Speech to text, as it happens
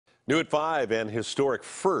New at 5, an historic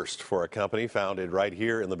first for a company founded right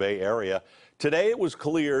here in the Bay Area. Today it was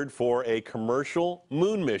cleared for a commercial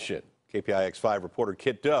moon mission. KPIX 5 reporter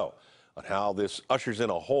Kiet Do on how this ushers in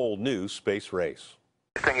a whole new space race.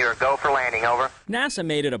 You're a go for landing, over. NASA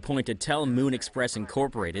made it a point to tell Moon Express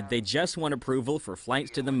Incorporated they just won approval for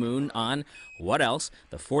flights to the moon on, what else,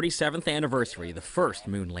 the 47th anniversary of the first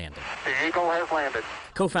moon landing. The Eagle has landed.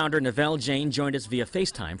 Co-founder Navelle Jane joined us via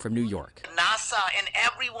FaceTime from New York. NASA and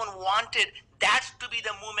everyone wanted that to be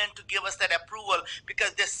the moment to give us that approval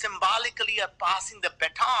because they symbolically are passing the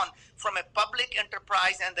baton from a public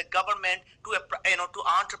enterprise and the government to to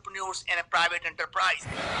entrepreneurs and a private enterprise.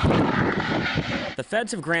 The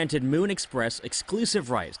feds have granted Moon Express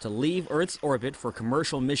exclusive rights to leave Earth's orbit for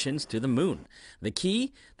commercial missions to the moon. The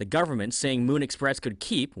key? The government saying Moon Express could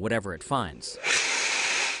keep whatever it finds.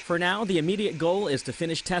 For now, the immediate goal is to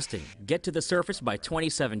finish testing, get to the surface by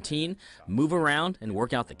 2017, move around, and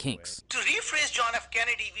work out the kinks. To rephrase John F.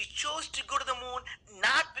 Kennedy, we chose to go to the moon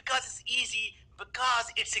not because it's easy,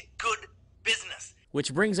 because it's a good business.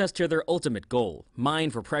 Which brings us to their ultimate goal,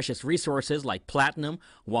 mine for precious resources like platinum,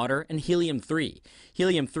 water, and helium-3.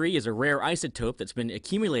 Helium-3 is a rare isotope that's been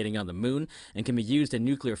accumulating on the moon and can be used in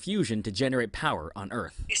nuclear fusion to generate power on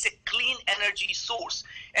Earth. It's a clean energy source,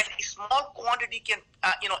 and a small quantity can,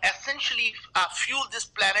 essentially fuel this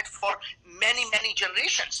planet for many, many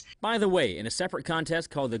generations. By the way, in a separate contest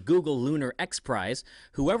called the Google Lunar X Prize,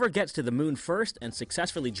 whoever gets to the moon first and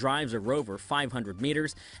successfully drives a rover 500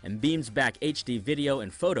 meters and beams back HD video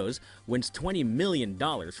and photos wins $20 million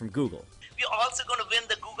from Google. We're also going to win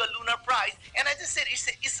the Google Lunar Prize, and as I said,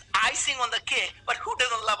 it's icing on the cake, but who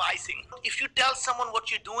doesn't love icing? If you tell someone what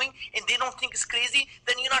you're doing and they don't think it's crazy,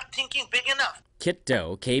 then you're not thinking big enough. Kiet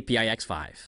Do, KPIX 5.